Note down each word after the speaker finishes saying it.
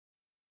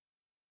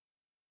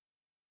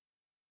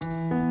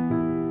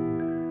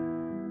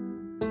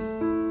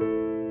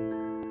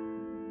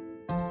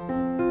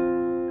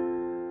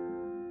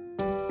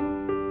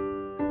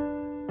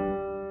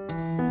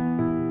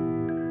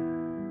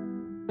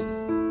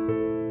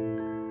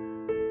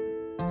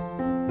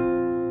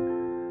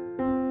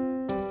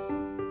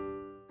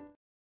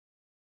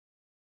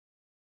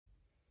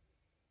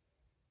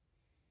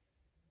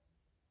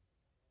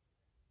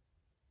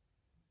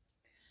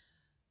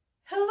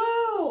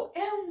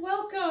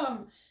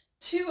welcome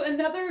to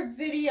another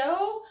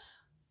video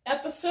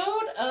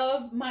episode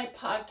of my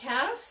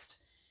podcast.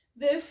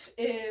 This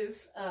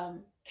is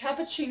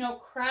Cappuccino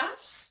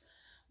Crafts,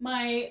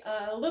 my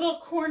little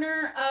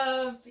corner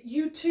of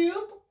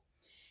YouTube,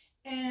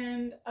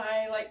 and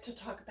I like to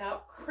talk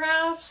about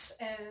crafts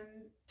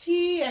and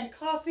tea and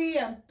coffee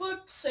and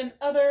books and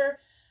other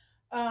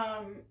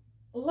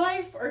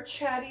life or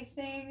chatty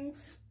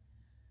things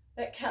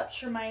that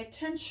capture my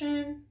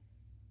attention.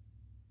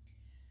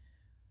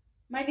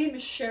 My name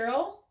is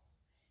Cheryl,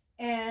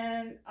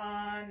 and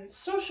on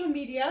social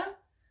media,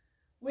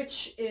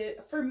 which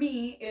for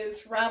me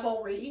is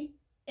Ravelry,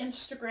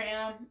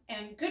 Instagram,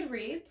 and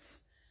Goodreads,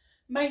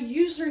 my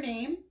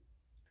username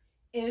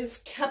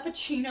is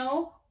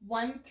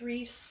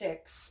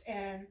Cappuccino136,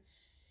 and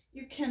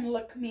you can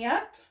look me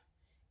up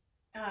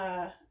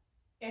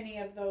any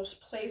of those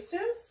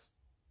places.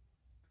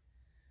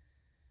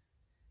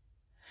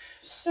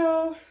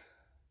 So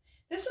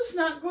this is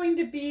not going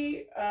to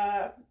be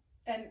a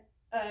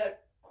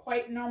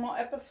quite normal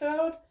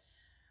episode.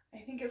 I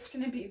think it's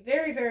going to be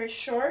very, very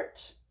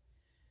short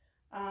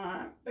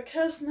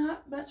because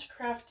not much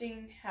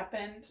crafting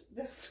happened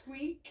this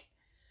week.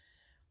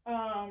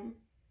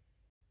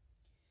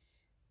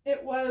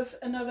 It was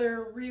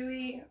another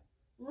really,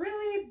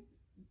 really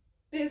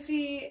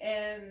busy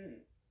and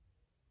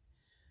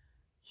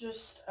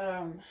just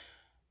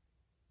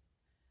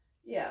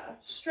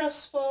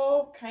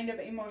stressful, kind of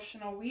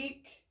emotional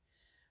week.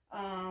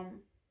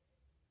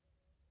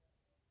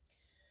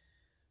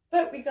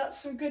 But we got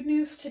some good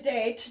news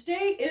today.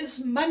 Today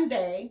is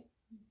Monday,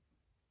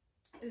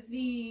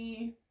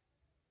 the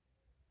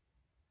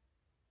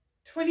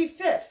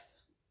 25th.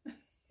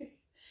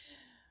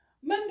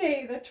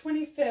 Monday, the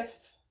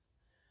 25th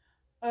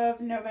of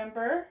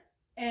November.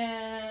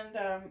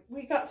 And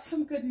we got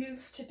some good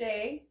news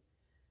today.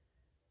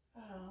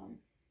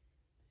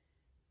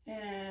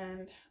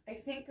 And I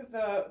think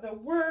the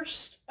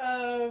worst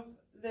of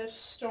this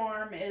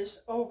storm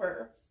is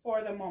over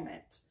for the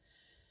moment.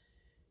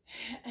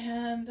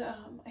 And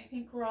I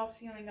think we're all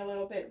feeling a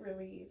little bit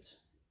relieved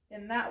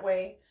in that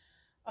way.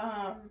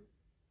 But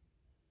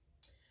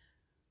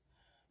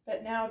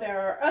now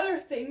there are other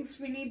things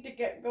we need to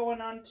get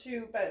going on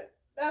too, but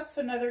that's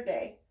another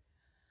day.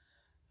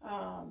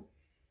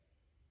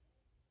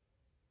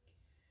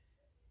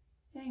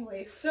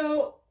 Anyway,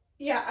 so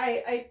yeah,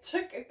 I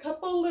took a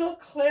couple little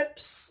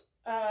clips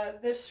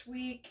this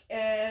week,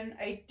 and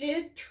I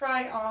did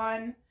try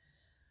on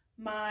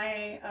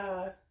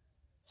my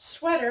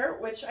sweater,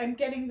 which I'm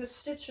getting the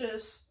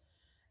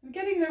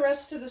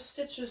rest of the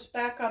stitches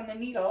back on the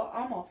needle,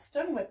 almost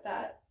done with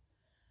that,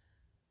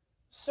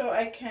 so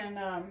I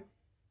can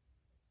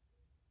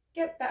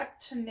get back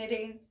to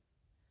knitting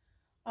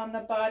on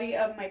the body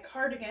of my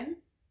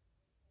cardigan.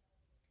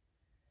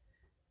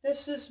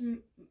 This is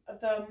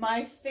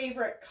my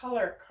favorite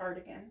color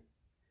cardigan.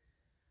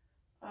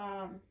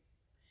 But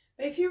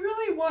if you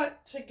really want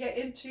to get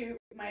into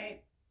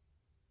my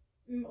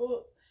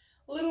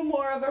little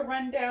more of a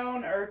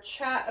rundown or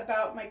chat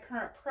about my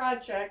current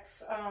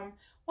projects,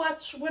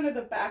 watch one of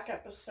the back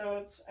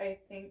episodes. I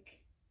think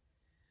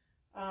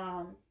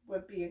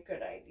would be a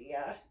good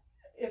idea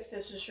if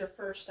this is your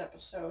first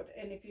episode.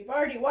 And if you've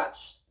already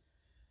watched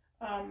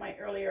my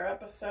earlier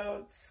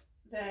episodes,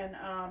 then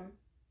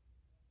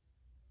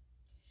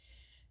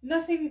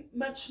nothing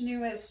much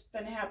new has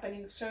been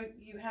happening, so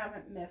you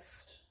haven't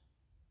missed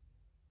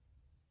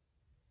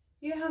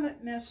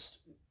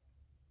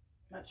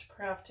much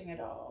crafting at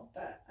all.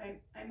 But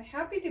I'm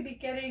happy to be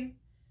getting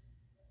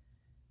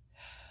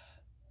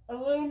a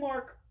little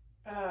more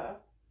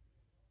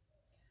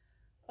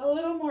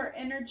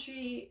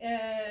energy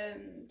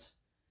and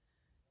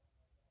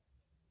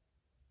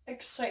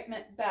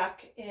excitement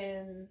back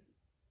in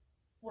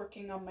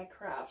working on my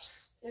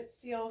crafts. It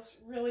feels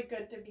really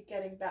good to be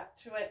getting back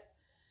to it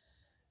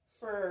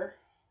for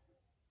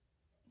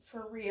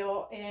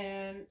real.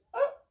 And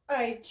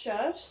I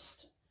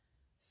just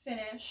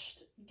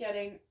finished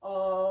getting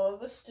all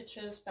the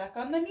stitches back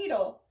on the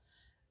needle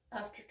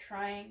after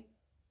trying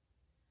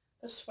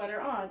the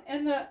sweater on,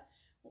 and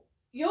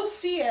you'll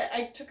see it.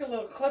 I took a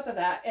little clip of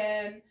that,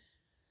 and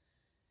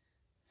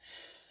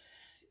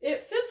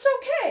it fits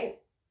okay.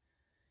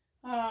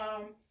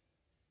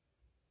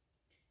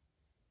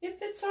 It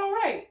fits all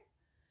right,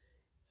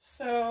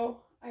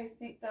 so I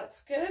think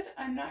that's good.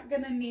 I'm not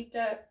gonna need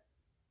to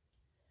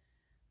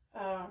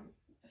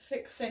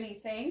fix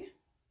anything.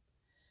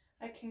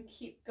 I can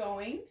keep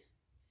going,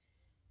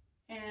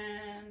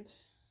 and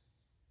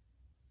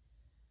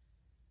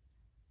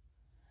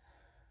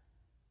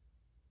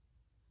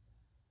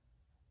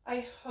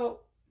I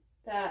hope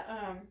that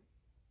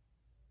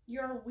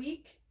your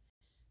week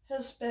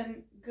has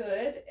been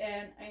good,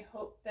 and I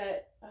hope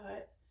that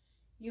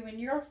you and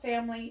your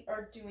family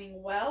are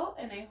doing well,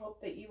 and I hope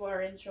that you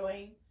are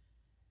enjoying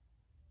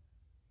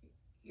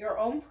your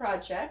own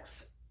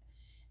projects.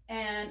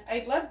 And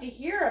I'd love to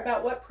hear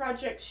about what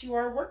projects you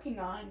are working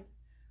on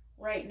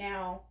right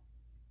now.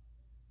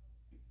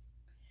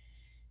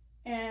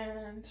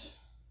 And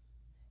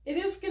it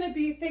is going to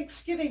be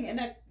Thanksgiving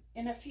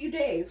in a few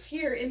days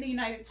here in the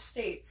United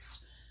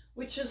States,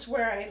 which is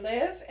where I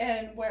live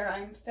and where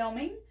I'm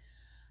filming.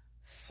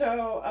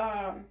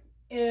 So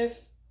if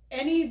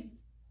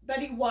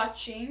anybody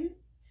watching,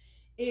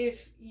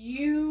 if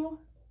you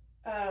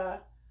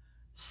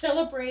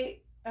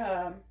celebrate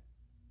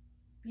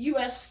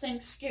U.S.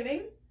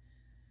 Thanksgiving,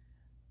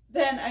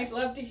 then I'd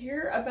love to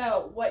hear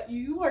about what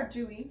you are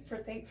doing for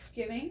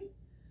Thanksgiving.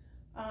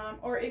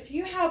 Or if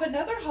you have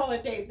another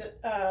holiday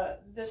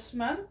that, this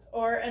month,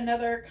 or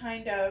another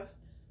kind of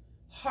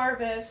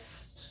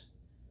harvest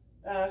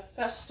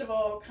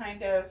festival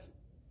kind of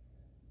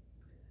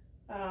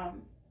a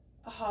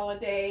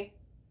holiday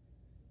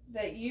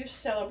that you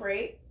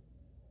celebrate,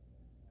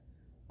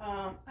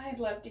 I'd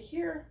love to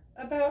hear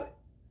about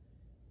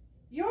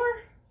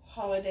your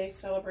holiday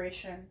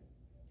celebration.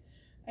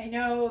 I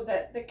know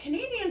that the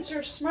Canadians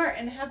are smart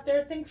and have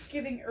their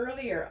Thanksgiving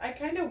earlier. I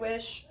kind of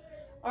wish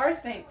our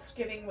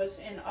Thanksgiving was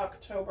in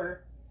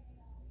October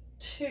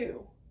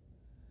too.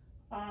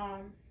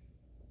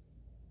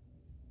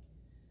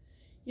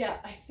 Yeah,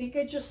 I think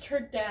I just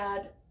heard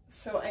Dad,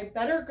 so I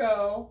better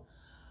go.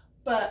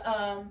 But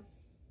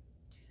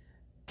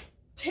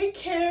take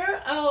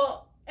care.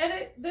 I'll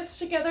edit this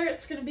together.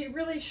 It's going to be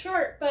really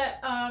short,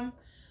 but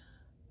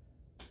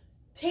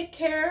take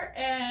care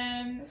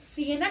and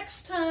see you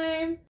next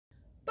time.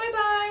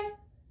 Bye-bye.